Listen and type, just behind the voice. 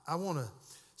I want to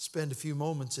spend a few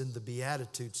moments in the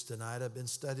Beatitudes tonight. I've been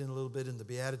studying a little bit in the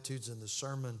Beatitudes and the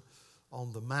Sermon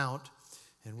on the Mount.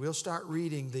 And we'll start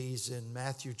reading these in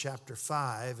Matthew chapter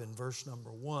 5 and verse number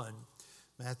 1.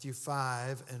 Matthew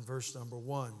 5 and verse number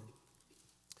 1.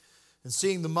 And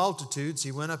seeing the multitudes,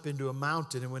 he went up into a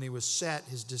mountain, and when he was set,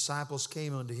 his disciples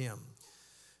came unto him.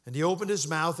 And he opened his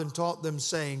mouth and taught them,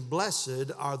 saying,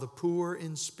 Blessed are the poor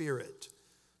in spirit,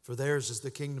 for theirs is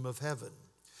the kingdom of heaven.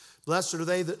 Blessed are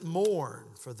they that mourn,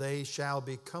 for they shall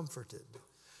be comforted.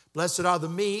 Blessed are the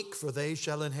meek, for they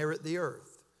shall inherit the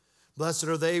earth. Blessed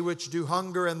are they which do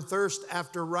hunger and thirst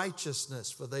after righteousness,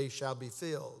 for they shall be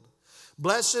filled.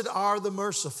 Blessed are the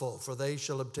merciful, for they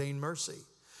shall obtain mercy.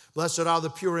 Blessed are the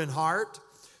pure in heart,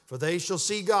 for they shall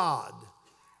see God.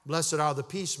 Blessed are the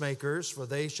peacemakers, for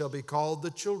they shall be called the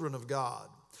children of God.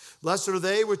 Blessed are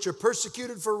they which are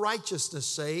persecuted for righteousness'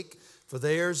 sake, for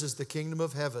theirs is the kingdom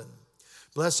of heaven.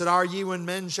 Blessed are ye when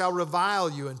men shall revile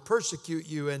you and persecute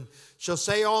you, and shall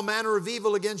say all manner of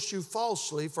evil against you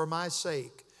falsely for my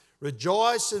sake.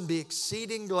 Rejoice and be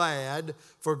exceeding glad,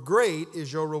 for great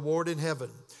is your reward in heaven.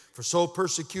 For so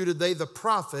persecuted they the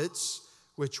prophets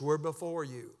which were before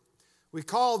you. We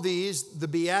call these the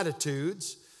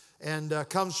Beatitudes, and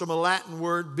comes from a Latin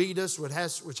word, beatus,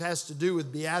 which has to do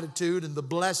with beatitude and the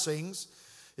blessings.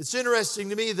 It's interesting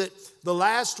to me that the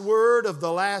last word of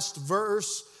the last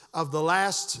verse of the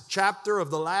last chapter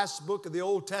of the last book of the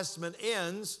Old Testament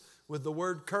ends with the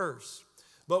word curse.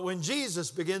 But when Jesus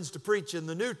begins to preach in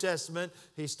the New Testament,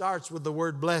 he starts with the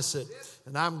word blessed.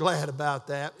 And I'm glad about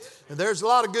that. And there's a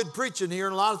lot of good preaching here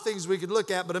and a lot of things we could look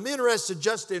at. But I'm interested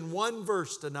just in one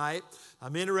verse tonight.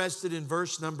 I'm interested in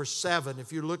verse number 7.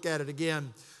 If you look at it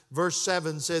again, verse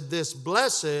 7 said this,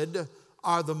 Blessed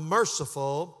are the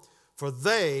merciful, for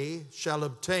they shall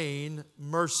obtain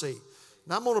mercy.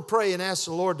 And I'm going to pray and ask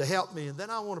the Lord to help me. And then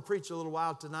I want to preach a little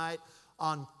while tonight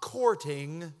on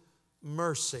courting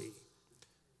mercy.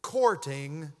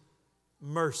 Courting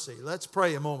mercy. Let's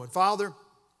pray a moment. Father,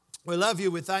 we love you.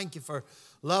 We thank you for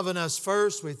loving us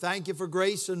first. We thank you for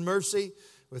grace and mercy.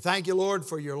 We thank you, Lord,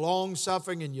 for your long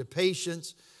suffering and your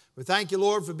patience. We thank you,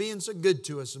 Lord, for being so good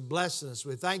to us and blessing us.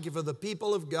 We thank you for the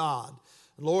people of God.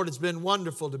 And Lord, it's been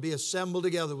wonderful to be assembled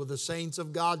together with the saints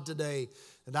of God today.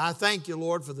 And I thank you,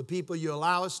 Lord, for the people you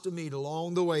allow us to meet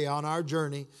along the way on our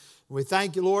journey. We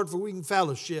thank you, Lord, for we can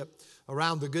fellowship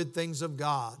around the good things of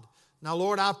God. Now,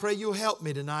 Lord, I pray you'll help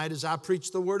me tonight as I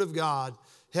preach the Word of God.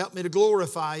 Help me to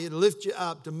glorify you, to lift you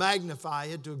up, to magnify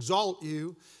you, to exalt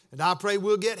you. And I pray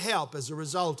we'll get help as a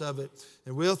result of it.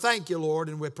 And we'll thank you, Lord,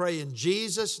 and we pray in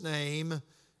Jesus' name,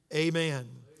 amen.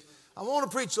 I want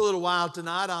to preach a little while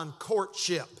tonight on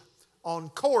courtship, on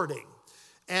courting.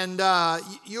 And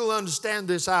you'll understand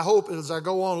this, I hope, as I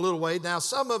go on a little way. Now,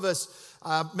 some of us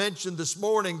mentioned this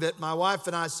morning that my wife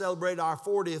and I celebrate our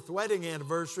 40th wedding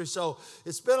anniversary. So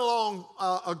it's been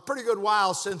a pretty good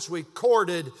while since we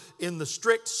courted in the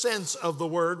strict sense of the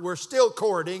word. We're still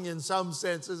courting in some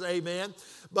senses, amen.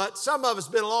 But some of us,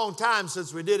 been a long time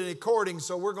since we did any courting,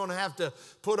 so we're going to have to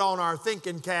put on our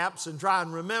thinking caps and try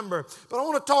and remember. But I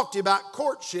want to talk to you about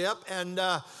courtship, and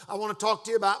I want to talk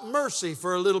to you about mercy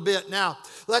for a little bit. Now,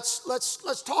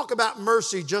 let's talk about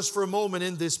mercy just for a moment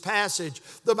in this passage.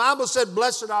 The Bible said,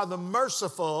 Blessed are the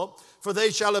merciful, for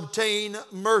they shall obtain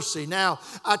mercy. Now,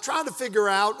 I tried to figure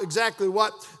out exactly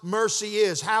what mercy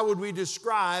is. How would we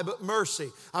describe mercy?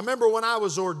 I remember when I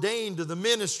was ordained to the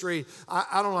ministry,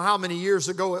 I don't know how many years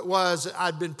ago it was.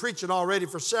 I'd been preaching already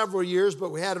for several years,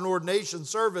 but we had an ordination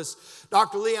service.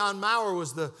 Dr. Leon Maurer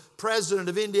was the president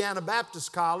of Indiana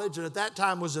Baptist College, and at that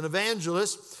time was an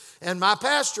evangelist. And my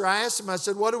pastor, I asked him, I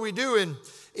said, what do we do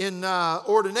in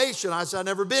ordination? I said, I've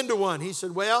never been to one. He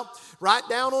said, well, write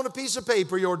down on a piece of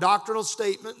paper your doctrinal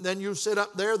statement. Then you sit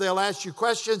up there. They'll ask you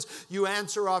questions. You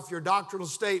answer off your doctrinal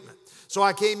statement. So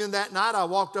I came in that night. I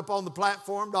walked up on the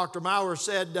platform. Dr. Maurer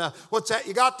said, what's that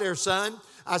you got there, son?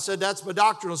 I said, that's my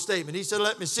doctrinal statement. He said,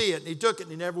 let me see it. And he took it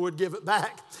and he never would give it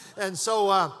back. And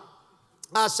so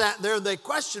I sat there and they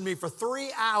questioned me for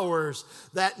 3 hours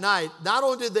that night. Not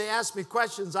only did they ask me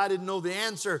questions I didn't know the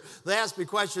answer, they asked me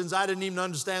questions I didn't even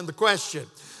understand the question.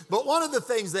 But one of the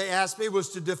things they asked me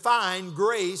was to define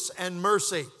grace and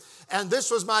mercy. And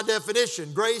this was my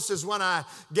definition. Grace is when I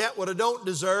get what I don't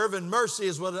deserve, and mercy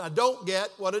is when I don't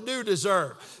get what I do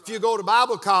deserve. If you go to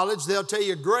Bible college, they'll tell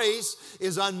you grace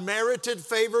is unmerited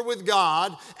favor with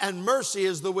God, and mercy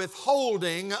is the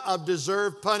withholding of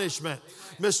deserved punishment.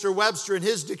 Mr. Webster in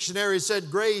his dictionary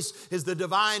said grace is the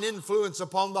divine influence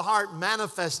upon the heart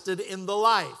manifested in the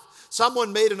life.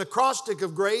 Someone made an acrostic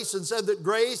of grace and said that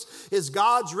grace is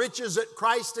God's riches at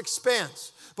Christ's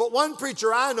expense. But one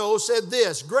preacher I know said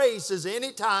this: grace is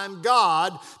any time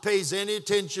God pays any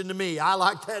attention to me. I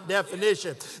like that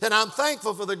definition. And I'm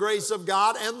thankful for the grace of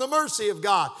God and the mercy of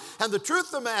God. And the truth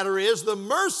of the matter is, the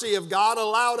mercy of God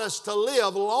allowed us to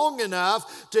live long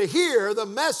enough to hear the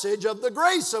message of the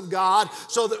grace of God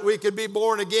so that we could be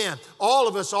born again. All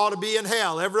of us ought to be in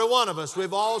hell. Every one of us.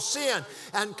 We've all sinned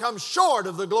and come short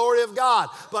of the glory of God.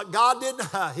 But God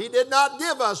He did not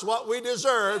give us what we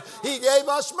deserved. He gave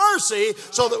us mercy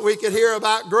so that we could hear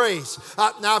about grace.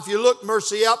 Now, if you look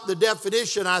mercy up, the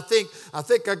definition, I think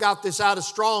I got this out of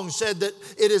Strong, said that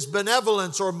it is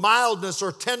benevolence or mildness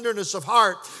or tenderness of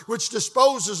heart, which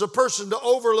disposes a person to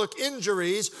overlook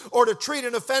injuries or to treat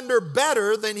an offender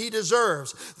better than he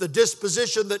deserves. The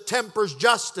disposition that tempers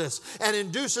justice and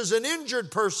induces an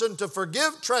injured person to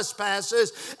forgive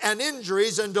trespasses and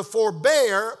injuries and to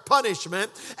forbear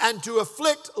punishment and to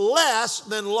afflict less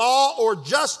than law or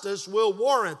justice will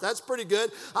warrant. That's pretty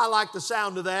good. I like the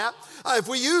sound of that. If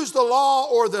we use the law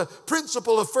or the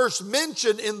principle of first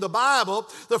mention in the Bible,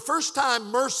 the first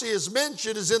time mercy is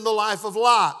mentioned is in the life of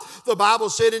Lot. The Bible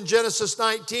said in Genesis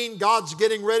 19, God's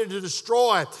getting ready to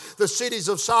destroy the cities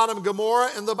of Sodom and Gomorrah.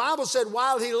 And the Bible said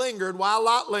while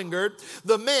Lot lingered,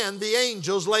 the men, the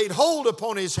angels, laid hold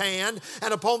upon his hand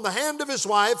and upon the hand of his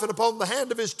wife and upon the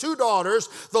hand of his 2 daughters,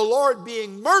 the Lord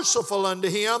being merciful unto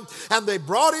him, and they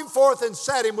brought him forth and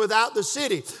set him without the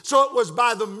city. So it was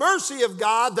by the mercy of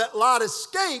God that Lot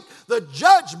escaped the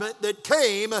judgment that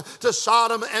came to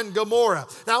Sodom and Gomorrah.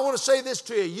 Now I want to say this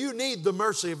to you. You need the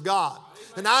mercy of God.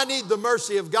 And I need the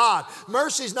mercy of God.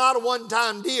 Mercy is not a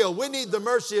one-time deal. We need the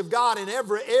mercy of God in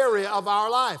every area of our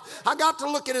life. I got to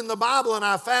looking in the Bible and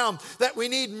I found that we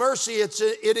need mercy.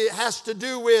 It has to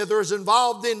do with or is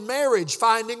involved in marriage,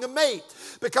 finding a mate.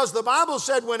 Because the Bible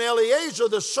said when Eliezer,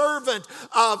 the servant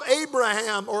of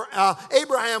Abraham,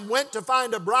 Abraham went to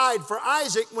find a bride for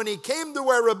Isaac, when he came to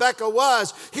where Rebekah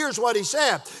was, here's what he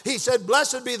said. He said,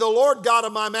 "Blessed be the Lord God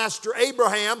of my master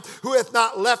Abraham, who hath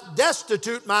not left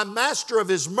destitute my master of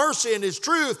his mercy and his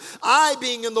truth, I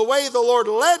being in the way the Lord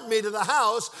led me to the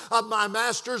house of my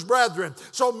master's brethren."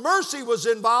 So mercy was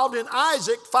involved in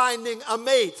Isaac finding a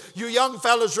mate. You young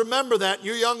fellas remember that.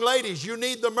 You young ladies, you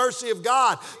need the mercy of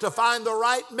God to find the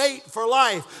right mate for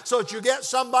life so that you get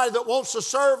somebody that wants to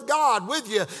serve God with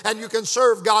you and you can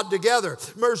serve God together.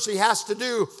 Mercy has to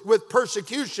do with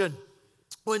persecution.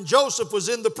 When Joseph was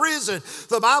in the prison,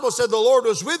 the Bible said the Lord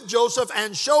was with Joseph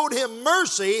and showed him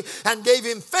mercy and gave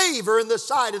him favor in the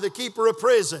sight of the keeper of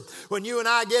prison. When you and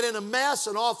I get in a mess,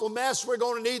 an awful mess, we're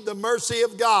going to need the mercy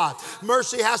of God.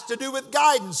 Mercy has to do with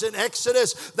guidance. In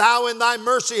Exodus, thou in thy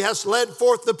mercy hast led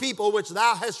forth the people which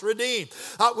thou hast redeemed.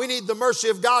 We need the mercy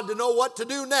of God to know what to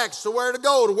do next, to where to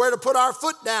go, to where to put our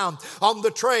foot down on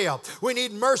the trail. We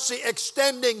need mercy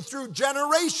extending through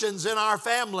generations in our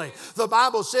family. The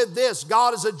Bible said this: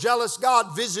 God is a jealous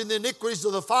God, visiting the iniquities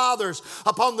of the fathers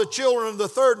upon the children of the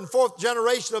 3rd and 4th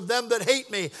generation of them that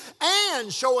hate me,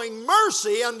 and showing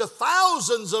mercy unto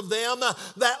thousands of them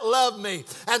that love me.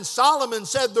 And Solomon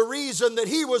said the reason that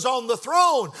he was on the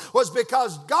throne was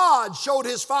because God showed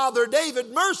his father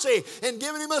David mercy in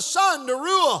giving him a son to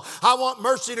rule. I want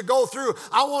mercy to go through.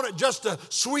 I want it just to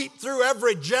sweep through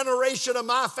every generation of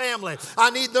my family. I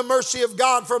need the mercy of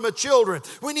God for my children.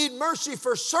 We need mercy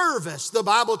for service. The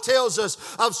Bible tells us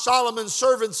of Solomon's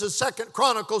servants in 2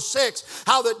 Chronicles 6,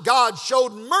 how that God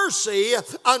showed mercy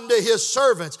unto his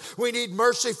servants. We need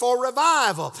mercy for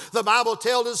revival. The Bible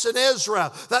tells us in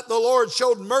Ezra that the Lord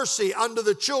showed mercy unto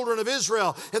the children of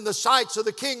Israel in the sights of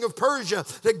the king of Persia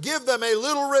to give them a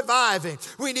little reviving.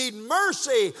 We need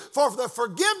mercy for the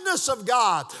forgiveness of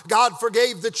God. God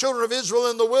forgave the children of Israel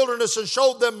in the wilderness and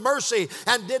showed them mercy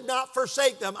and did not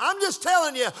forsake them. I'm just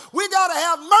telling you, we got to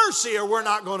have mercy or we're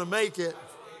not going to make it.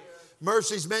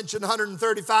 Mercy is mentioned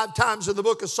 135 times in the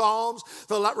book of Psalms.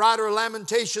 The writer of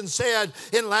Lamentations said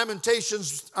in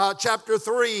Lamentations chapter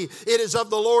 3, "It is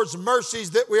of the Lord's mercies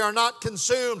that we are not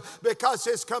consumed, because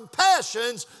his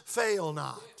compassions fail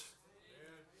not."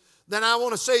 Then I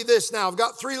want to say this now. I've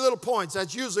got 3 little points.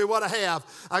 That's usually what I have.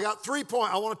 I got 3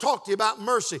 points. I want to talk to you about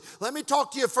mercy. Let me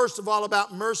talk to you first of all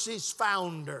about mercy's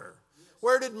founder.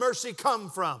 Where did mercy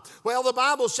come from? Well, the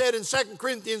Bible said in 2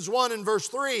 Corinthians 1 and verse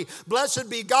 3,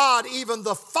 "Blessed be God, even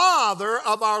the Father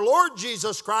of our Lord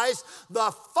Jesus Christ,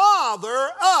 the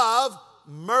Father of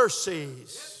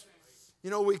mercies." You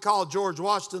know, we call George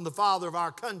Washington the father of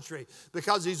our country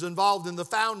because he's involved in the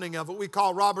founding of it. We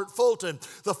call Robert Fulton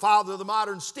the father of the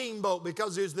modern steamboat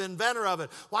because he's the inventor of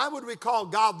it. Why would we call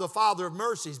God the father of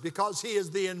mercies? Because he is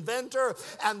the inventor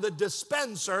and the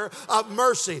dispenser of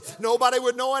mercy. Nobody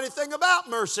would know anything about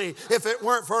mercy if it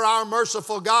weren't for our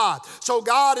merciful God. So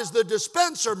God is the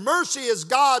dispenser. Mercy is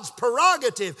God's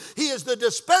prerogative. He is the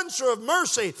dispenser of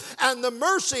mercy. And the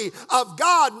mercy of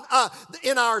God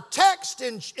in our text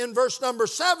in verse number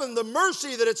 7, the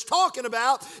mercy that it's talking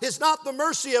about is not the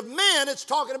mercy of men, it's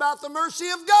talking about the mercy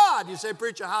of God. You say,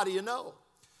 preacher, how do you know?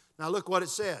 Now look what it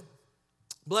said.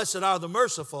 Blessed are the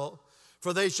merciful,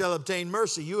 for they shall obtain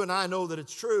mercy. You and I know that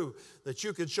it's true that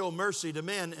you can show mercy to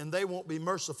men and they won't be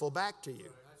merciful back to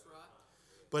you.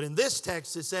 But in this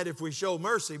text, it said if we show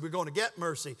mercy, we're going to get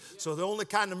mercy. So the only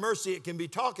kind of mercy it can be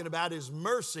talking about is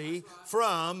mercy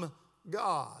from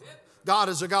God. God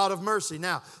is a God of mercy.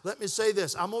 Now, let me say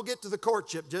this. I'm going to get to the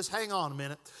courtship. Just hang on a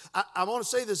minute. I want to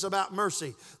say this about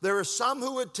mercy. There are some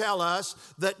who would tell us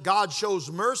that God shows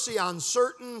mercy on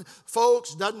certain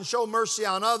folks, doesn't show mercy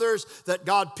on others, that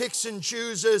God picks and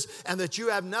chooses, and that you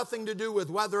have nothing to do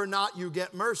with whether or not you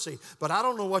get mercy. But I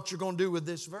don't know what you're going to do with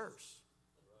this verse.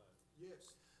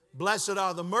 Blessed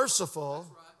are the merciful,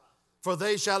 for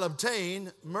they shall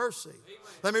obtain mercy.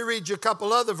 Let me read you a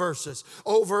couple other verses.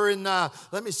 Over in,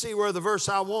 let me see where the verse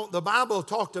I want. The Bible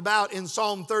talked about in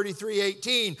Psalm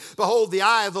 33:18. Behold, the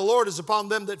eye of the Lord is upon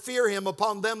them that fear him,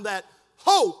 upon them that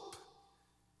hope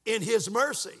in his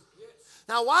mercy.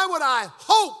 Now, why would I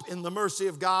hope in the mercy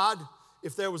of God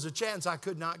if there was a chance I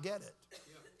could not get it?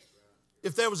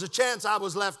 If there was a chance I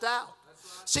was left out?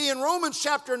 See, in Romans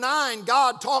chapter 9,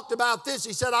 God talked about this.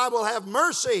 He said, I will have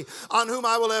mercy on whom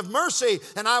I will have mercy,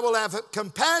 and I will have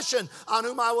compassion on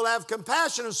whom I will have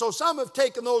compassion. And so some have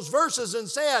taken those verses and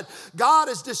said, God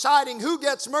is deciding who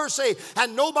gets mercy,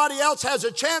 and nobody else has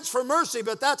a chance for mercy.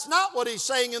 But that's not what he's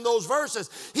saying in those verses.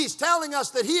 He's telling us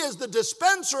that he is the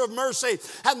dispenser of mercy,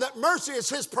 and that mercy is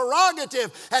his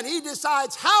prerogative, and he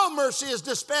decides how mercy is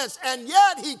dispensed. And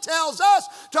yet he tells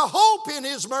us to hope in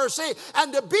his mercy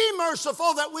and to be merciful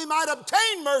that we might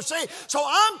obtain mercy. So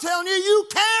I'm telling you, you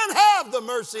can have the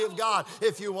mercy of God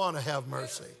if you want to have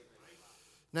mercy.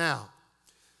 Now,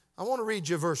 I want to read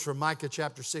you a verse from Micah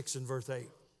chapter 6 and verse 8.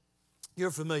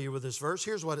 You're familiar with this verse.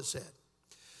 Here's what it said.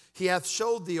 He hath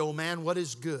showed thee, O man, what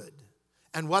is good,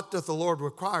 and what doth the Lord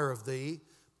require of thee,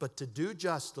 but to do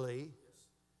justly,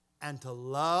 and to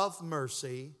love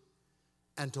mercy,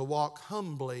 and to walk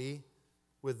humbly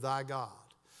with thy God.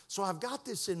 So I've got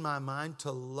this in my mind,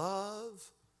 to love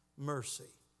mercy.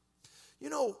 You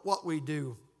know what we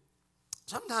do?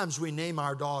 Sometimes we name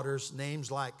our daughters names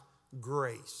like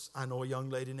Grace. I know a young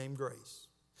lady named Grace.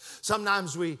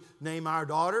 Sometimes we name our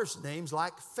daughters names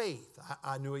like Faith.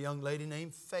 I knew a young lady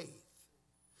named Faith.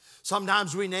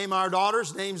 Sometimes we name our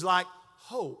daughters names like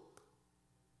Hope.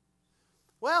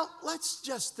 Well, let's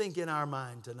just think in our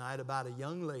mind tonight about a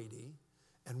young lady,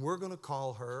 and we're going to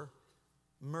call her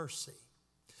Mercy.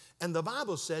 And the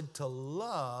Bible said to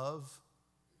love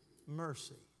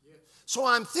mercy. So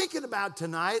I'm thinking about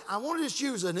tonight, I want to just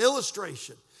use an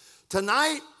illustration.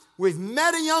 Tonight, we've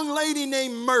met a young lady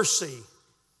named Mercy,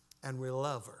 and we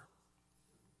love her.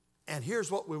 And here's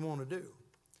what we want to do.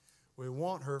 We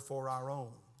want her for our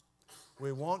own.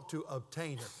 We want to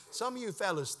obtain her. Some of you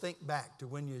fellas think back to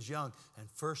when you was young and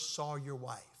first saw your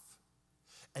wife.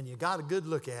 And you got a good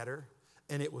look at her,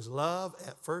 and it was love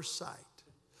at first sight.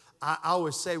 I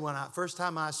always say when first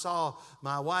time I saw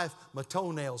my wife, my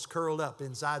toenails curled up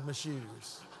inside my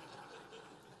shoes.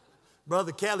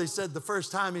 Brother Kelly said the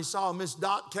first time he saw Miss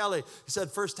Dot Kelly, he said,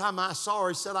 first time I saw her,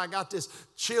 he said, I got this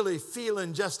chilly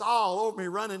feeling just all over me,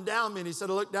 running down me. And he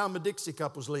said, I looked down, my Dixie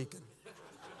cup was leaking.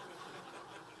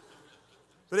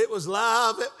 But it was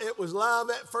love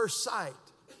at first sight.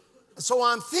 So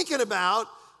I'm thinking about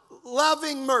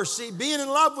loving mercy, being in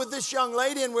love with this young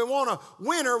lady, and we want to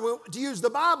win her. To use the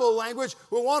Bible language,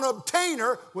 we want to obtain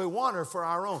her. We want her for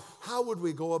our own. How would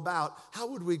we go about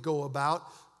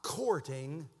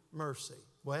courting mercy?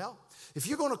 Well, if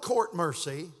you're going to court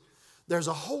mercy, there's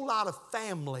a whole lot of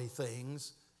family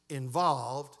things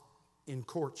involved in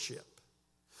courtship.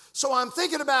 So I'm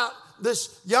thinking about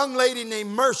this young lady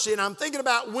named Mercy, and I'm thinking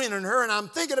about winning her, and I'm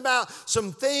thinking about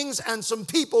some things and some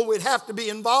people we'd have to be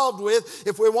involved with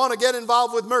if we want to get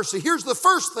involved with mercy. Here's the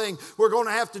first thing we're going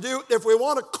to have to do if we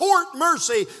want to court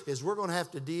mercy, is we're going to have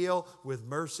to deal with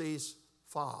mercy's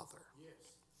father.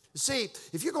 See,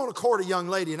 if you're going to court a young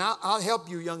lady, and I'll help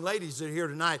you young ladies that are here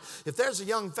tonight, if there's a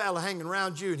young fella hanging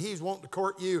around you and he's wanting to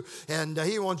court you and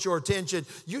he wants your attention,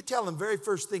 you tell him very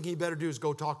first thing he better do is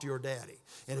go talk to your daddy.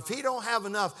 And if he don't have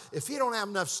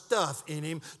enough stuff in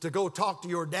him to go talk to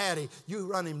your daddy, you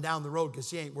run him down the road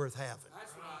because he ain't worth having.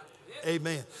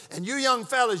 Amen. And you young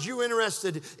fellas, you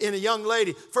interested in a young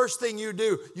lady, first thing you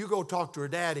do, you go talk to her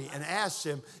daddy and ask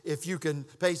him if you can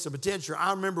pay some attention.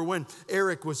 I remember when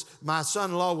my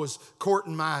son-in-law was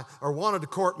wanted to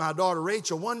court my daughter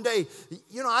Rachel. One day,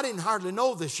 I didn't hardly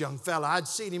know this young fella. I'd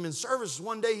seen him in services.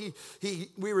 One day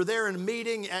we were there in a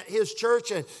meeting at his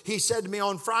church, and he said to me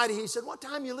on Friday, he said, "What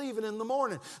time are you leaving in the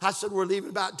morning?" I said, "We're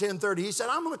leaving about 10:30. He said,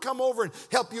 "I'm going to come over and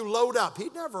help you load up."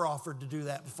 He'd never offered to do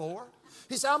that before.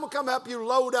 He said, "I'm going to come help you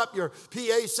load up your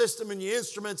PA system and your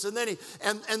instruments." And then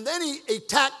he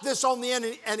tacked this on the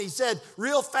end, and he said,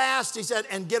 real fast, he said,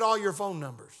 "And get all your phone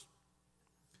numbers."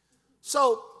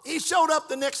 So he showed up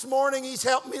the next morning. He's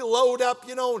helped me load up,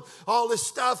 and all this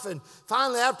stuff. And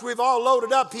finally, after we've all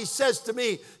loaded up, he says to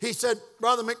me, he said,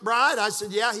 "Brother McBride?" I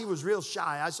said, "Yeah." He was real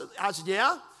shy. I said,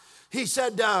 "Yeah." He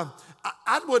said,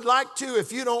 I would like to,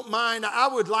 if you don't mind, I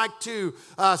would like to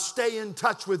stay in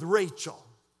touch with Rachel."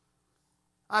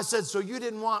 I said, "So you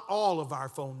didn't want all of our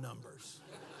phone numbers?"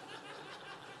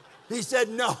 He said,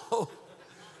 "No."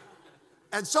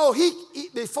 And so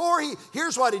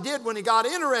here's what he did when he got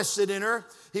interested in her.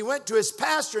 He went to his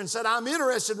pastor and said, "I'm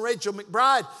interested in Rachel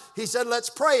McBride." He said, "Let's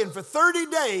pray." And for 30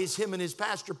 days, him and his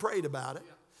pastor prayed about it.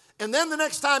 And then the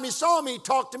next time he saw me, he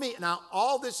talked to me. Now,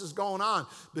 all this is going on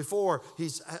before he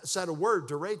said a word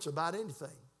to Rachel about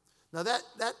anything. Now,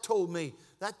 that told me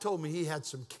he had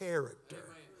some character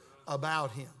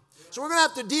about him. So we're going to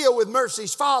have to deal with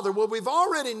Mercy's father. Well, we've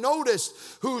already noticed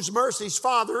whose Mercy's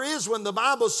father is when the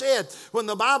Bible said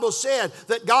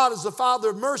that God is the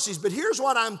father of mercies. But here's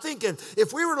what I'm thinking.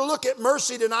 If we were to look at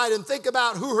Mercy tonight and think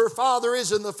about who her father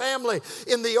is in the family,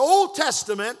 in the Old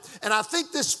Testament, and I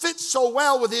think this fits so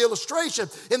well with the illustration,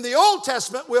 in the Old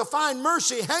Testament we'll find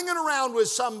Mercy hanging around with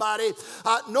somebody.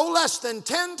 No less than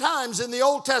 10 times in the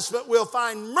Old Testament we'll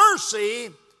find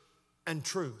mercy and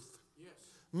truth.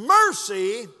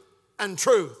 Mercy and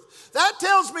truth. That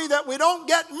tells me that we don't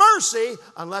get mercy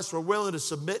unless we're willing to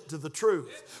submit to the truth.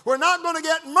 We're not going to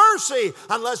get mercy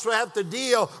unless we have to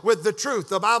deal with the truth.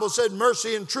 The Bible said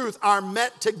mercy and truth are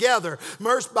met together.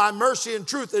 By mercy and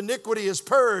truth, iniquity is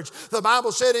purged. The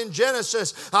Bible said in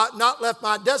Genesis, "Not left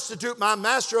my destitute, my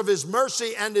master of his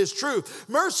mercy and his truth."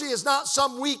 Mercy is not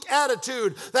some weak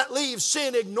attitude that leaves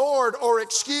sin ignored or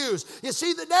excused. You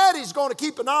see, the daddy's going to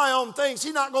keep an eye on things.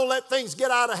 He's not going to let things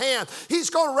get out of hand. He's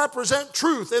going to represent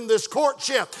truth in this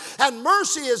courtship. And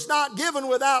mercy is not given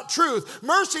without truth.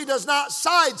 Mercy does not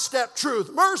sidestep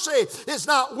truth. Mercy is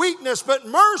not weakness, but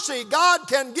mercy, God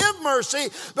can give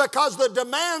mercy because the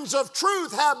demands of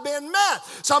truth have been met.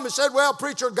 Some have said, "Well,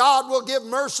 preacher, God will give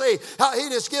mercy. He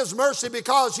just gives mercy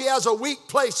because he has a weak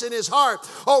place in his heart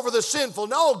over the sinful."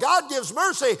 No, God gives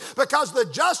mercy because the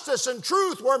justice and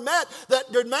truth were met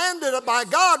that demanded by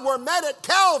God were met at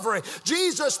Calvary.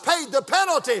 Jesus paid the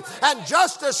penalty, and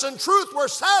justice and truth were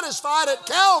satisfied at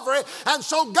Calvary, and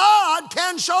so God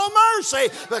can show mercy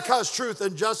because truth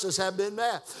and justice have been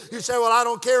met. You say, "Well, I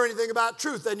don't care anything about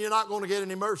truth," then you're not going to get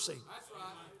any mercy.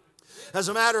 As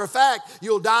a matter of fact,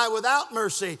 you'll die without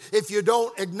mercy if you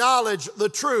don't acknowledge the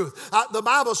truth. The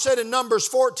Bible said in Numbers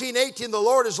 14:18, "The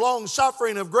Lord is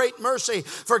long-suffering of great mercy,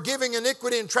 forgiving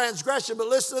iniquity and transgression." But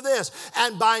listen to this,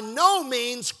 "and by no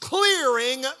means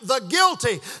clearing the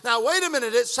guilty." Now, wait a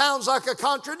minute. It sounds like a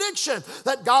contradiction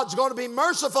that God's going to be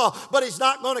merciful, but he's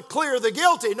not going to clear the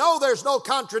guilty. No, there's no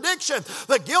contradiction.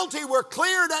 The guilty were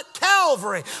cleared at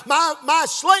Calvary. My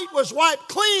slate was wiped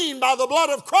clean by the blood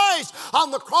of Christ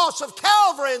on the cross of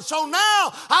Calvary, and so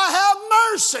now I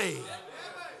have mercy.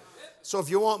 So if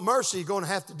you want mercy, you're going to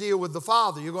have to deal with the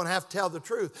Father. You're going to have to tell the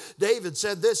truth. David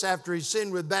said this after he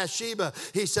sinned with Bathsheba.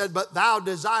 He said, "But thou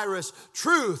desirest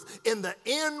truth in the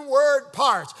inward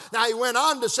parts." Now he went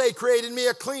on to say, "Create in me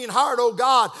a clean heart, O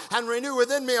God, and renew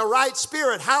within me a right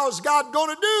spirit." How is God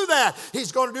going to do that?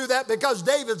 He's going to do that because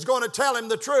David's going to tell him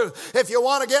the truth. If you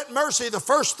want to get mercy, the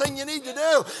first thing you need to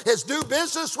do is do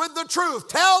business with the truth.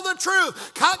 Tell the truth.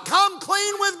 Come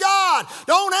clean with God.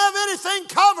 Don't have anything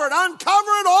covered.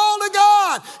 Uncover it all to God.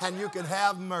 And you can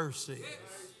have mercy.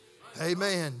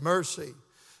 Amen. Mercy.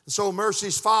 So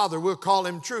Mercy's father, we'll call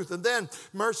him truth. And then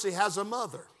Mercy has a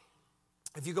mother.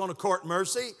 If you're going to court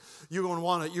Mercy, you're going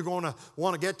to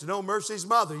want to get to know Mercy's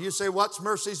mother. You say, "What's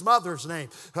Mercy's mother's name?"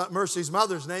 Mercy's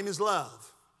mother's name is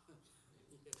love.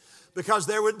 Because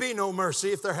there would be no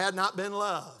mercy if there had not been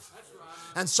love.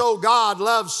 And so God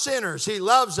loves sinners. He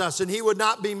loves us, and He would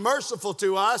not be merciful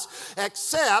to us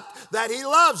except that He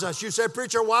loves us. You say,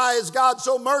 preacher, why is God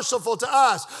so merciful to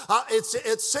us?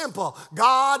 It's simple.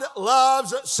 God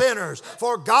loves sinners.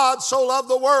 For God so loved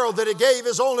the world that He gave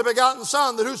His only begotten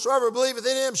Son, that whosoever believeth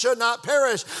in Him should not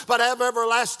perish, but have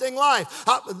everlasting life.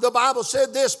 The Bible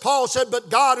said this, Paul said, but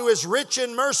God who is rich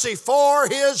in mercy for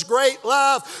His great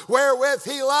love, wherewith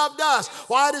He loved us.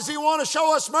 Why does He want to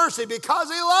show us mercy? Because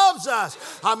He loves us.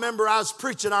 I remember I was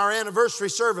preaching our anniversary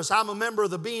service. I'm a member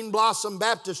of the Bean Blossom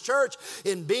Baptist Church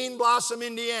in Bean Blossom,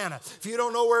 Indiana. If you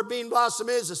don't know where Bean Blossom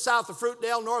is, it's south of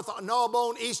Fruitdale, north of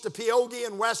Gnawbone, east of Peogue,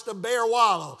 and west of Bear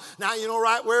Wallow. Now you know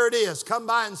right where it is. Come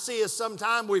by and see us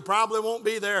sometime. We probably won't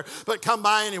be there, but come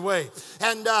by anyway.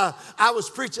 And I was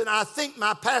preaching, I think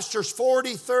my pastor's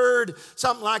 43rd,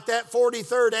 something like that,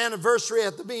 43rd anniversary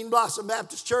at the Bean Blossom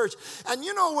Baptist Church. And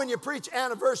you know when you preach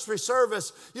anniversary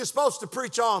service, you're supposed to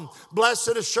preach on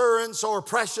blessed assurance or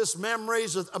precious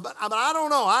memories. But I don't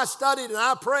know. I studied and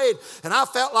I prayed and I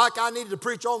felt like I needed to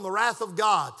preach on the wrath of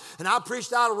God. And I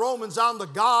preached out of Romans on the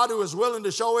God who is willing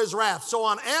to show His wrath. So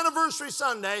on anniversary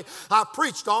Sunday, I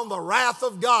preached on the wrath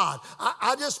of God.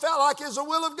 I just felt like it's the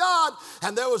will of God.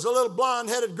 And there was a little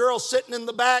blonde-headed girl sitting in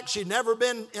the back. She'd never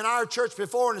been in our church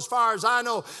before, and as far as I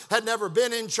know, had never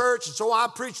been in church. And so I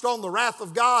preached on the wrath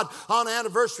of God on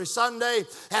anniversary Sunday.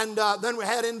 And then we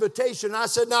had invitation. And I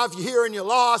said, now if you're here and you're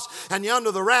lost and you're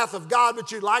under the wrath of God,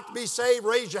 but you'd like to be saved,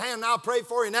 raise your hand and I'll pray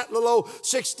for you. And that little old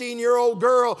 16-year-old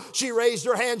girl, she raised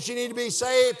her hand. She needed to be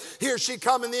saved. Here she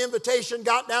come in the invitation,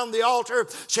 got down the altar.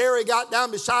 Sherry got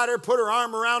down beside her, put her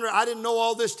arm around her. I didn't know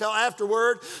all this till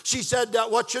afterward. She said,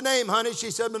 what's your name, honey?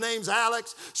 She said, my name's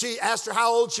Alex. She asked her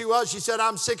how old she was. She said,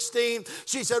 I'm 16.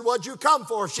 She said, what'd you come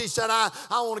for? She said, I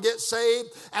want to get saved.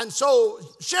 And so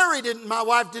Sherry my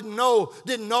wife didn't know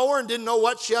her and didn't know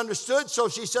what she understood. So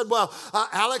she said, well,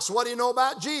 Alex, what do you know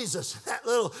about Jesus? That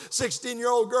little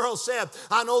 16-year-old girl said,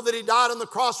 I know that He died on the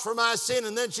cross for my sin.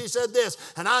 And then she said this,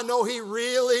 and I know He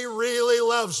really, really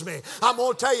loves me. I'm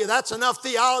going to tell you, that's enough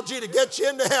theology to get you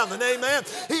into heaven. Amen.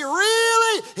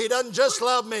 He doesn't just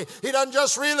love me. He doesn't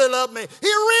just really love me. He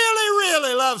really,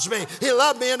 really loves me. He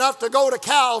loved me enough to go to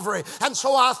Calvary. And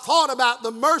so I thought about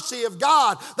the mercy of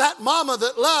God, that mama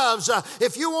that loves.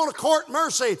 If you want to court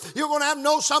mercy, you're going to have to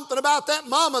know something about that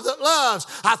mama that loves.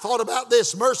 I thought about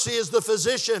this. Mercy is the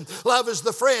physician. Love is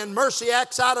the friend. Mercy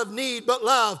acts out of need, but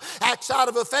love acts out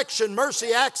of affection.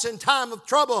 Mercy acts in time of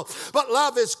trouble, but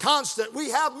love is constant. We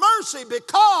have mercy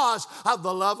because of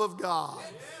the love of God.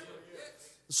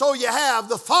 So you have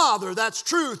the Father, that's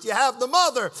truth. You have the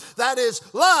Mother, that is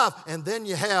love. And then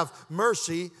you have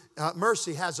mercy.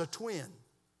 Mercy has a twin.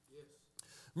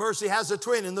 Mercy has a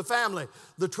twin in the family.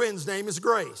 The twin's name is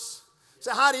Grace.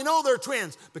 So how do you know they're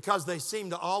twins? Because they seem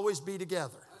to always be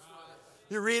together.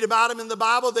 You read about them in the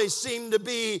Bible, they seem to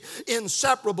be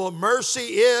inseparable. Mercy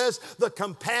is the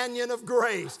companion of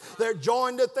grace. They're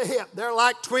joined at the hip. They're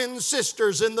like twin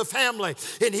sisters in the family.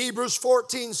 In Hebrews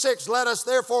 14:6, let us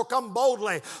therefore come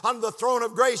boldly unto the throne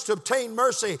of grace to obtain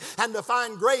mercy and to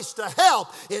find grace to help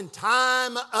in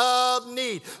time of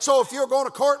need. So if you're going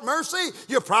to court mercy,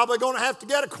 you're probably going to have to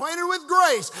get acquainted with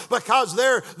grace because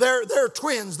they're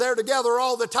twins. They're together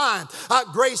all the time.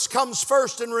 Grace comes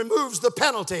first and removes the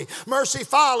penalty. Mercy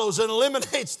follows and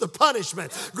eliminates the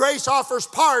punishment. Grace offers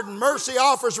pardon. Mercy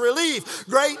offers relief.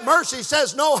 Great mercy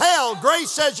says no hell.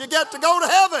 Grace says you get to go to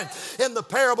heaven. In the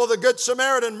parable of the Good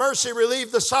Samaritan, mercy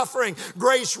relieved the suffering.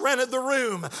 Grace rented the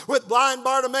room. With blind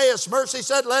Bartimaeus, mercy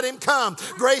said, let him come.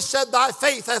 Grace said, thy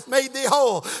faith hath made thee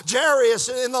whole. Jairus,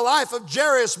 in the life of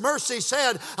Jairus, mercy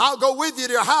said, I'll go with you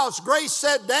to your house. Grace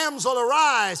said, damsel,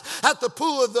 arise. At the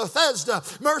pool of Bethesda,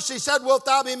 mercy said, wilt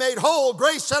thou be made whole?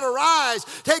 Grace said, arise,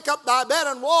 take up thy bed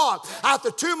and walk. At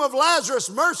the tomb of Lazarus,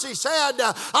 mercy said,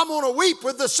 I'm going to weep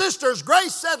with the sisters.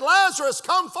 Grace said, Lazarus,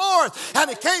 come forth. And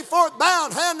he came forth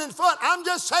bound hand and foot. I'm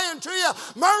just saying to you,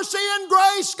 mercy and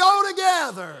grace go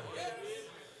together.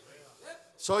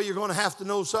 So you're going to have to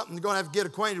know something. You're going to have to get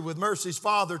acquainted with mercy's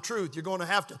Father, truth. You're going to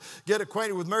have to get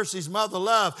acquainted with mercy's Mother,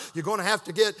 love. You're going to have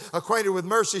to get acquainted with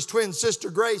mercy's twin sister,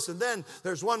 Grace. And then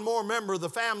there's one more member of the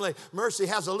family. Mercy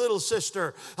has a little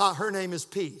sister. Her name is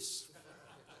Peace.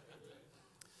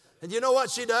 And you know what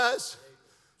she does?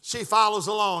 She follows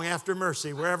along after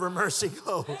mercy, wherever mercy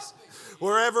goes.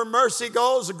 Wherever mercy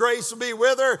goes, the grace will be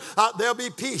with her. There'll be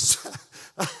peace.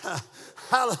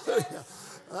 Hallelujah.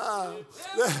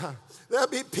 There'll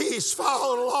be peace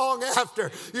following along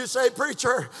after. You say,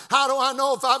 preacher, how do I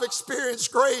know if I've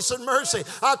experienced grace and mercy?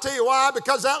 I'll tell you why.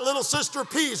 Because that little sister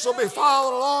Peace will be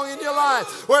following along in your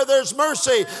life. Where there's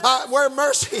mercy, where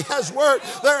mercy has worked,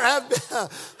 there have been,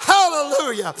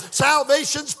 Hallelujah.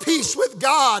 Salvation's peace with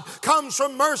God comes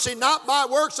from mercy, not by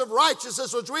works of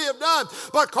righteousness which we have done,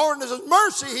 but according to His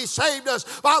mercy He saved us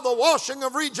by the washing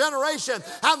of regeneration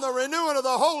and the renewing of the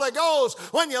Holy Ghost.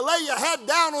 When you lay your head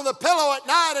down on the pillow at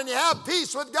night and you have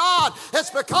peace with God,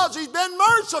 it's because He's been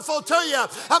merciful to you,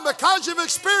 and because you've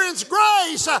experienced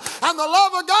grace and the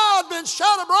love of God been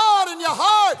shed abroad in your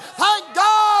heart. Thank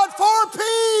God for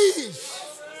peace.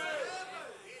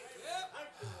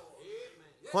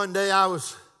 One day I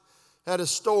was at a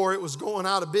store. It was going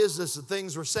out of business and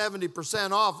things were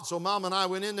 70% off. And so Mom and I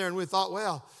went in there and we thought,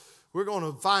 well, we're going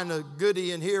to find a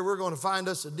goodie in here. We're going to find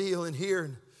us a deal in here.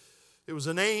 And it was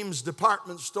an Ames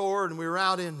department store, and we were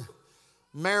out in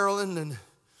Maryland, and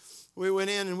we went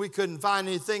in and we couldn't find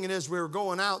anything. And as we were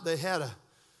going out, they had a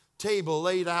table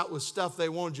laid out with stuff they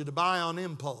wanted you to buy on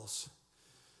impulse.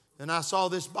 And I saw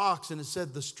this box and it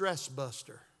said the Stress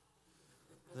Buster.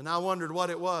 And I wondered what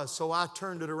it was. So I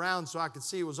turned it around so I could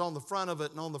see it was on the front of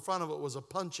it. And on the front of it was a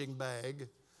punching bag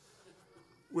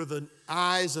with an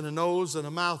eyes and a nose and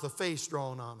a mouth, a face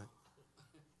drawn on it.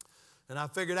 And I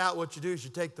figured out what you do is you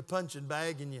take the punching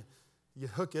bag and you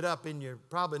hook it up in your,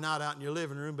 probably not out in your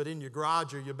living room, but in your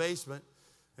garage or your basement.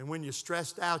 And when you're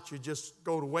stressed out, you just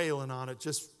go to wailing on it.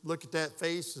 Just look at that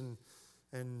face and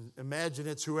imagine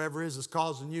it's whoever is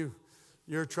causing you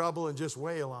your trouble and just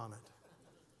wail on it.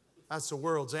 That's the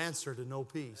world's answer to no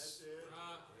peace.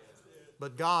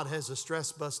 But God has a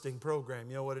stress-busting program.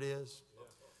 You know what it is?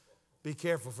 Be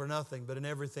careful for nothing, but in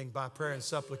everything by prayer and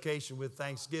supplication with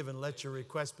thanksgiving, let your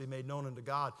requests be made known unto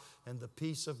God. And the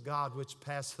peace of God, which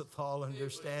passeth all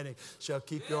understanding, shall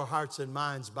keep your hearts and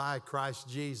minds by Christ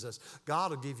Jesus.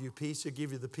 God will give you peace. He'll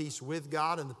give you the peace with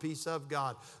God and the peace of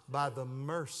God by the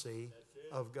mercy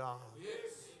of God.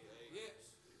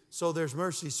 So there's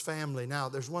Mercy's family. Now,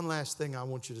 there's one last thing I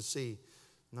want you to see.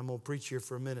 And I'm going to preach here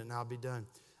for a minute and I'll be done.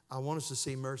 I want us to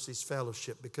see Mercy's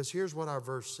fellowship, because here's what our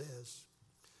verse says.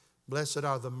 Blessed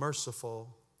are the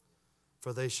merciful,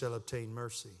 for they shall obtain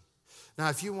mercy. Now,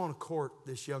 if you want to court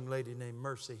this young lady named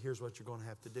Mercy, here's what you're going to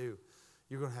have to do.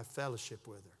 You're going to have fellowship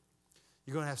with her.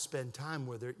 You're going to have to spend time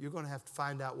with her. You're going to have to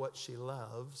find out what she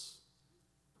loves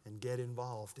and get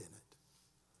involved in it.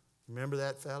 Remember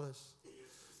that, fellas?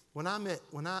 When I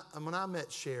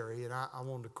met Sherry and I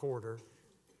wanted to court her,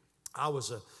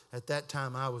 at that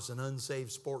time I was an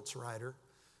unsaved sports writer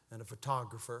and a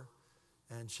photographer,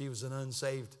 and she was an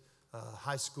unsaved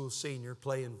high school senior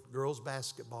playing girls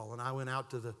basketball. And I went out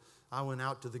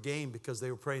to the game because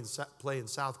they were playing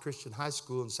South Christian High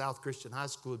School, and South Christian High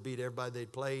School had beat everybody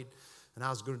they'd played. And I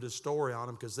was going to do a story on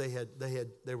them because they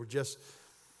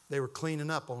were cleaning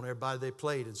up on everybody they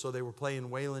played. And so they were playing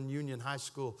Wayland Union High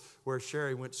School, where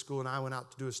Sherry went to school, and I went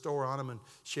out to do a story on them. And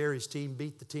Sherry's team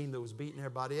beat the team that was beating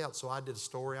everybody else. So I did a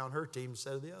story on her team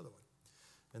instead of the other one.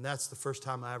 And that's the first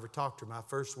time I ever talked to her. My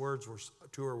first words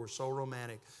to her were so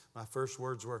romantic. My first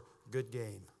words were, good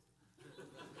game.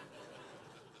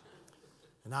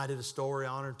 And I did a story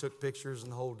on her and took pictures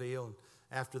and the whole deal. And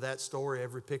after that story,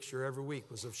 every picture every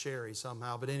week was of Sherry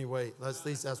somehow. But anyway, at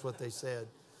least that's what they said.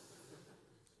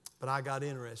 But I got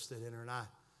interested in her, and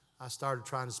I started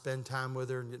trying to spend time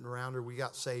with her and getting around her. We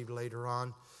got saved later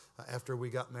on after we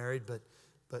got married. But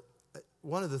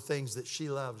one of the things that she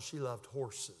loved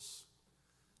horses.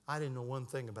 I didn't know one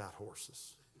thing about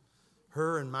horses.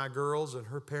 Her and my girls and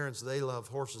her parents, they love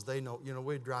horses. They know,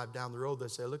 we'd drive down the road. They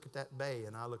say, look at that bay.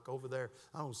 And I look over there.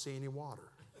 I don't see any water.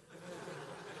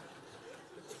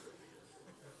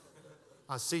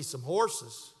 I see some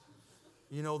horses.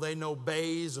 They know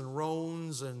bays and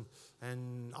roans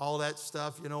and all that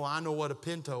stuff. I know what a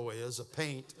pinto is, a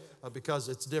paint, because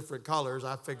it's different colors.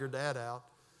 I figured that out.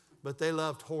 But they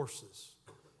loved horses.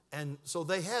 And so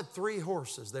they had 3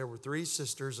 horses. There were 3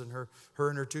 sisters, and her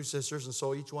and her 2 sisters, and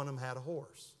so each one of them had a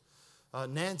horse.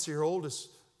 Nancy, her oldest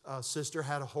sister,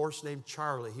 had a horse named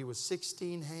Charlie. He was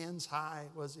 16 hands high,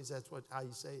 was he? That's how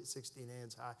you say it, 16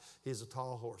 hands high. He's a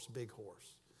tall horse, big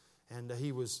horse. And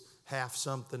he was half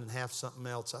something and half something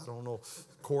else. I don't know,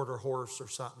 quarter horse or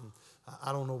something.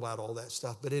 I don't know about all that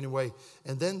stuff. But anyway,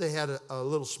 and then they had a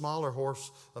little smaller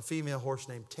horse, a female horse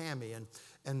named Tammy.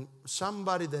 And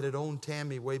somebody that had owned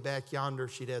Tammy way back yonder,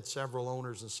 she'd had several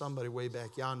owners, and somebody way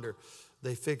back yonder,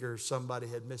 they figure somebody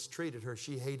had mistreated her.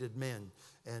 She hated men,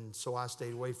 and so I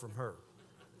stayed away from her.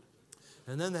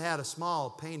 And then they had a small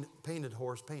paint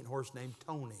horse named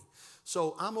Tony.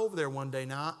 So I'm over there one day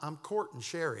now. I'm courting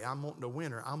Sherry. I'm wanting to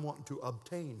win her. I'm wanting to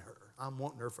obtain her. I'm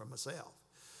wanting her for myself.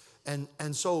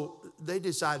 And so they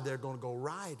decided they're going to go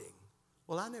riding.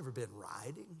 Well, I've never been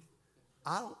riding.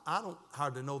 I don't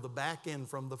hardly know the back end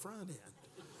from the front end.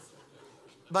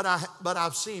 But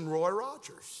I've seen Roy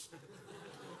Rogers.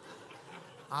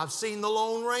 I've seen the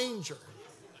Lone Ranger.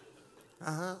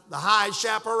 The High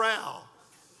Chaparral.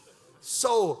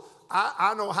 So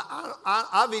I know,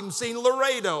 I've even seen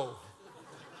Laredo.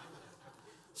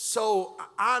 So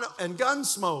and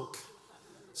Gunsmoke.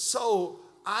 So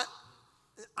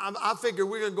I figure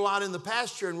we're going to go out in the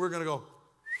pasture and we're going to go,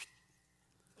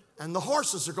 and the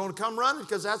horses are going to come running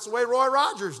because that's the way Roy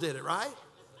Rogers did it, right?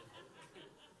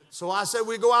 So I said,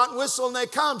 we go out and whistle and they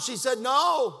come. She said,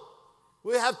 no,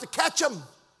 we have to catch them.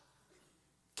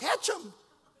 Catch them.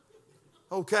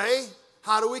 Okay,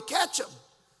 how do we catch them?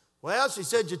 Well, she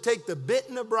said, you take the bit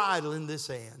and the bridle in this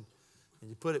hand and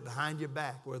you put it behind your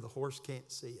back where the horse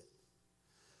can't see it.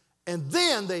 And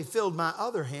then they filled my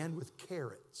other hand with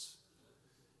carrots.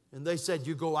 And they said,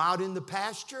 you go out in the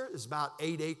pasture. It's about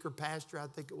 8-acre pasture, I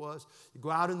think it was. You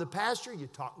go out in the pasture, you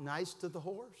talk nice to the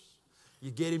horse.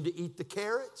 You get him to eat the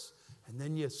carrots. And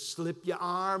then you slip your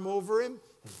arm over him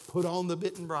and put on the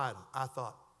bit and bridle. I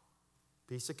thought,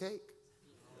 piece of cake.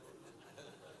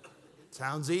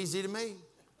 Sounds easy to me.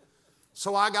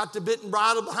 So I got the bit and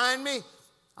bridle behind me.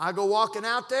 I go walking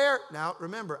out there. Now,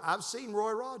 remember, I've seen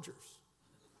Roy Rogers.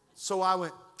 So I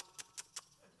went.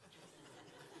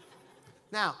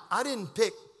 Now, I didn't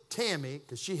pick Tammy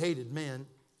because she hated men.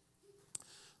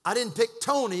 I didn't pick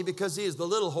Tony because he is the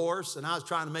little horse and I was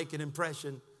trying to make an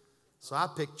impression. So I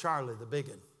picked Charlie, the big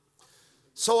one.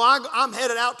 So I'm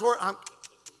headed out toward,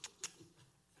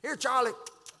 here, Charlie.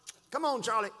 Come on,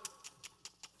 Charlie.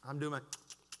 I'm doing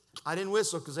I didn't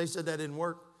whistle because they said that didn't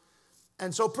work.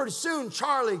 And so pretty soon,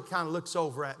 Charlie kind of looks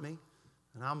over at me.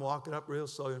 And I'm walking up real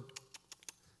slow.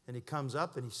 And he comes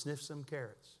up and he sniffs some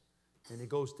carrots. And he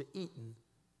goes to eating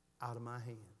out of my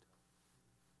hand.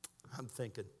 I'm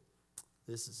thinking,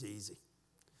 this is easy.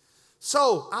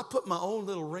 So I put my own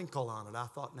little wrinkle on it. I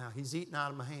thought, now he's eating out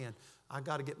of my hand. I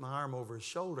got to get my arm over his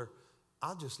shoulder.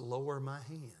 I'll just lower my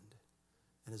hand.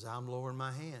 And as I'm lowering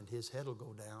my hand, his head will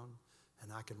go down.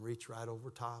 And I can reach right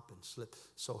over top and slip.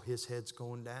 So his head's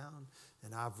going down.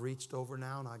 And I've reached over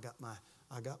now and I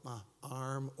got my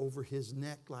arm over his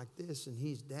neck like this. And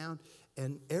he's down.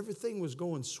 And everything was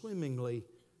going swimmingly.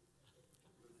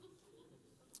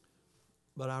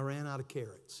 But I ran out of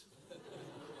carrots.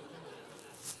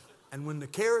 And when the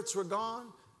carrots were gone,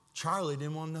 Charlie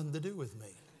didn't want nothing to do with me.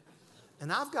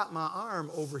 And I've got my arm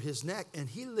over his neck. And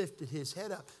he lifted his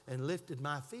head up and lifted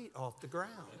my feet off the ground.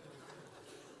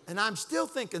 And I'm still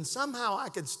thinking somehow I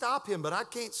could stop him, but I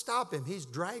can't stop him. He's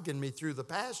dragging me through the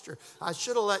pasture. I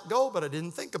should have let go, but I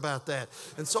didn't think about that.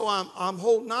 And so I'm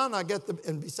holding on.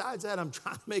 And besides that, I'm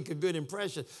trying to make a good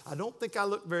impression. I don't think I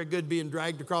look very good being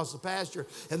dragged across the pasture.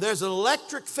 And there's an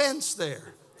electric fence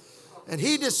there. And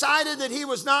he decided that he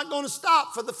was not going to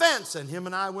stop for the fence. And him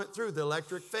and I went through the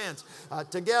electric fence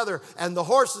together. And the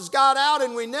horses got out,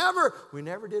 and we never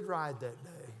did ride that day.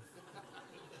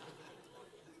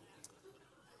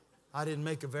 I didn't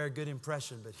make a very good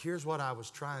impression, but here's what I was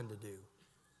trying to do.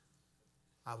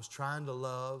 I was trying to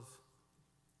love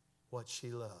what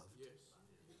she loved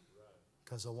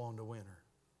because I wanted to win her.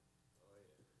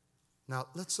 Now,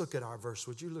 let's look at our verse.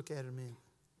 Would you look at it a minute?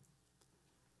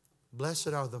 Blessed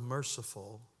are the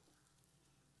merciful,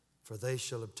 for they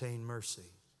shall obtain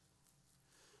mercy.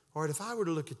 All right, if I were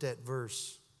to look at that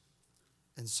verse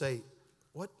and say,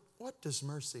 what does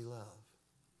mercy love?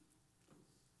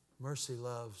 Mercy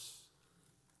loves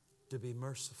to be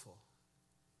merciful.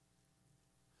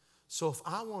 So if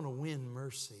I want to win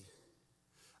mercy,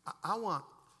 I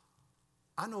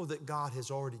know that God has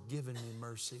already given me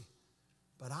mercy,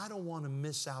 but I don't want to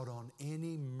miss out on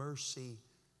any mercy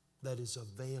that is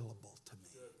available to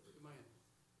me.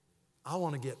 I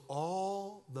want to get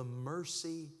all the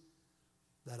mercy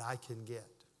that I can get.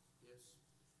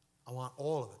 I want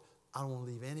all of it. I don't want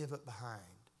to leave any of it behind.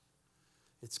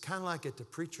 It's kind of like at the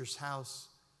preacher's house,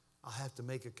 I'll have to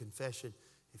make a confession.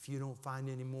 If you don't find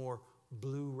any more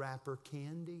blue wrapper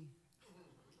candy,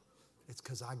 it's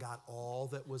because I got all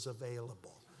that was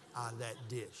available out of that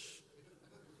dish.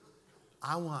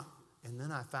 And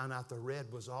then I found out the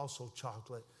red was also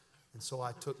chocolate, and so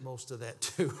I took most of that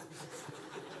too.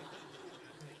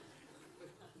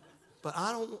 But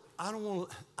I don't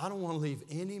want to leave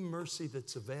any mercy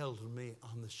that's available to me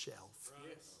on the shelf.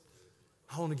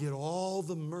 I want to get all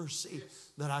the mercy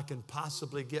that I can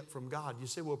possibly get from God. You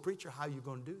say, well, preacher, how are you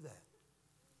going to do that?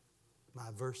 My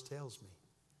verse tells me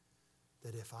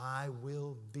that if I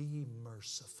will be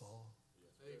merciful,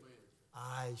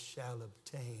 I shall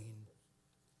obtain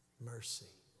mercy.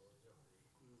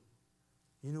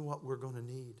 You know what we're going to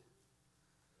need?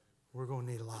 We're going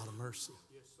to need a lot of mercy.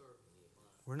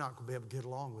 We're not going to be able to get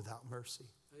along without mercy.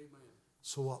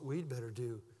 So what we'd better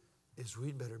do is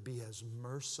we'd better be as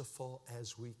merciful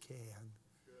as we can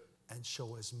and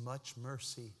show as much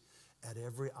mercy at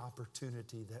every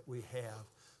opportunity that we have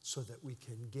so that we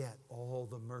can get all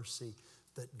the mercy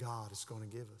that God is going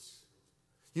to give us.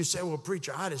 You say, well,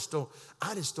 preacher, I just don't.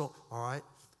 All right,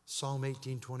 Psalm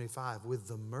 18:25, with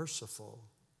the merciful,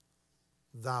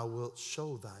 thou wilt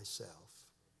show thyself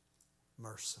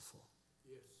merciful.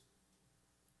 Yes.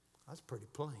 That's pretty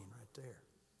plain right there.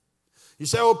 You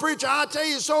say, well, preacher, I tell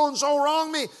you, so-and-so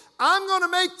wronged me. I'm going to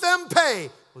make them pay.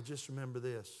 Well, just remember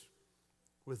this.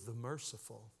 With the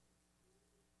merciful,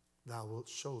 thou wilt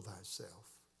show thyself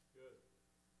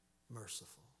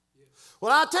merciful. Yes.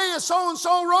 Well, I tell you,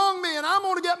 so-and-so wronged me, and I'm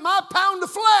going to get my pound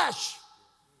of flesh.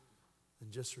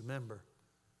 And just remember,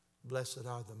 blessed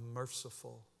are the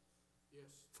merciful,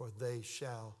 for they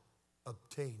shall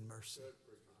obtain mercy.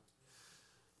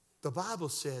 The Bible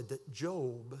said that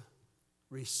Job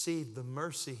received the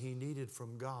mercy he needed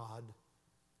from God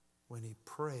when he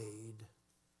prayed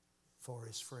for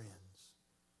his friends.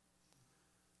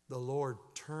 The Lord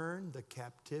turned the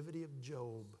captivity of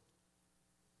Job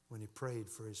when he prayed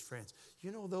for his friends.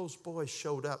 You know, those boys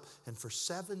showed up, and for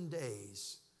 7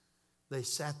 days they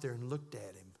sat there and looked at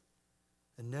him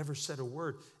and never said a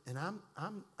word. And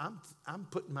I'm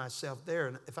putting myself there,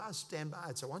 and if I stand by,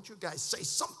 I'd say, why don't you guys say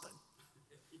something?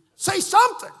 Say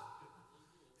something.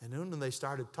 And then when they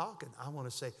started talking, I want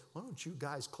to say, why don't you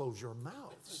guys close your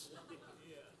mouths?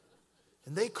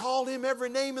 And they called him every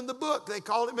name in the book. They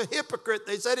called him a hypocrite.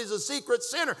 They said he's a secret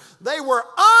sinner. They were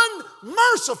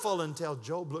unmerciful until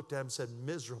Job looked at him and said,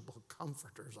 miserable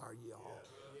comforters are ye all.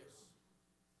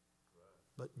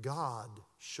 But God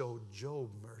showed Job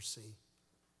mercy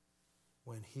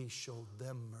when he showed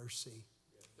them mercy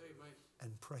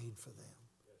and prayed for them.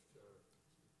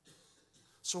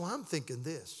 So I'm thinking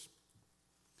this.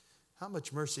 How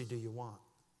much mercy do you want?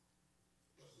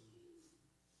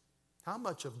 How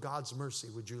much of God's mercy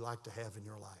would you like to have in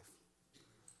your life?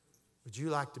 Would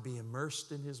you like to be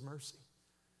immersed in His mercy?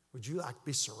 Would you like to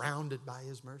be surrounded by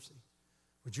His mercy?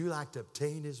 Would you like to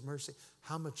obtain His mercy?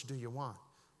 How much do you want?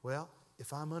 Well,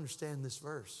 if I'm understanding this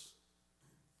verse,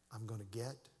 I'm going to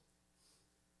get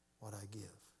what I give.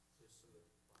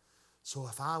 So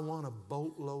if I want a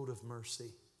boatload of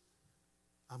mercy,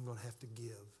 I'm going to have to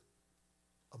give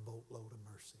a boatload of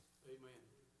mercy. Amen.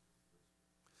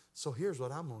 So here's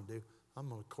what I'm going to do. I'm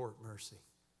going to court mercy.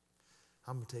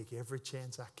 I'm going to take every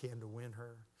chance I can to win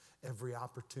her, every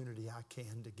opportunity I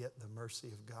can to get the mercy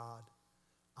of God.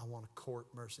 I want to court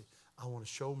mercy. I want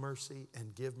to show mercy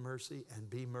and give mercy and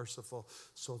be merciful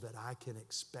so that I can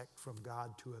expect from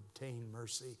God to obtain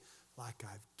mercy like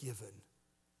I've given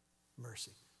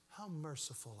mercy. How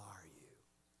merciful are you?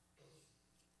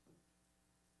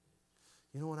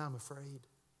 You know what I'm afraid?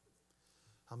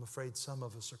 I'm afraid some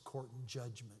of us are courting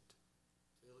judgment.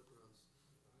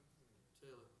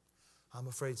 I'm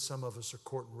afraid some of us are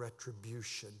courting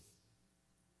retribution.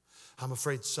 I'm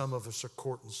afraid some of us are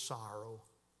courting sorrow.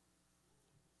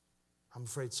 I'm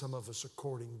afraid some of us are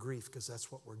courting grief because that's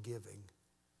what we're giving.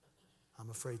 I'm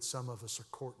afraid some of us are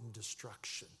courting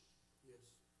destruction.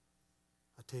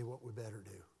 I tell you what we better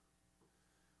do.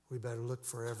 We better look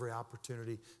for every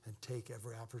opportunity and take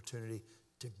every opportunity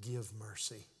to give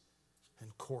mercy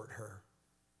and court her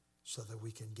so that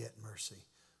we can get mercy.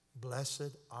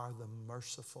 Blessed are the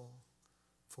merciful,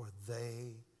 for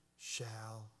they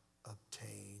shall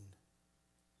obtain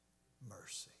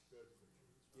mercy.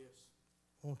 Yes.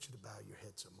 I want you to bow your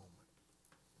heads a moment.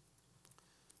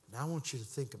 Now I want you to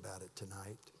think about it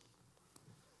tonight.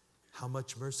 How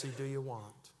much mercy do you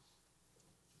want?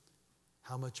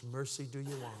 How much mercy do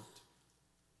you want?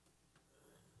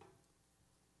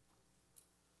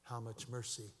 How much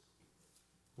mercy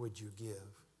would you give?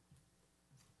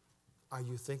 Are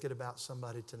you thinking about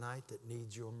somebody tonight that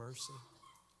needs your mercy?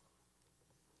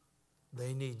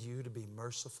 They need you to be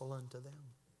merciful unto them.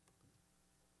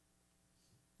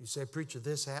 You say, preacher,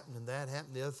 this happened and that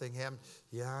happened, the other thing happened.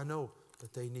 Yeah, I know,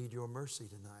 but they need your mercy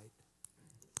tonight.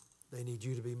 They need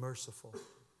you to be merciful.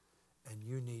 And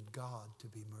you need God to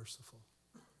be merciful.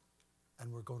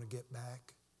 And we're going to get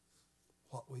back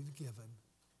what we've given.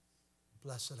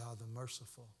 Blessed are the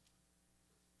merciful,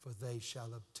 for they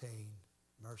shall obtain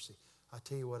mercy. I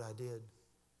tell you what I did.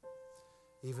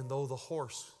 Even though the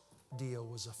horse deal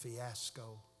was a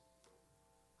fiasco,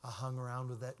 I hung around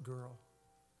with that girl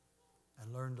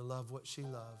and learned to love what she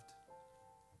loved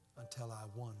until I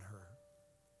won her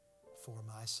for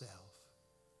myself.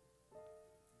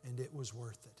 And it was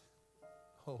worth it.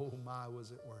 Oh my, was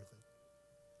it worth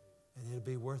it. And it'll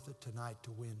be worth it tonight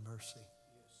to win mercy.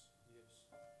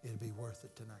 It'll be worth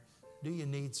it tonight. Do you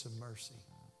need some mercy?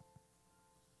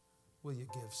 Will you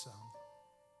give some?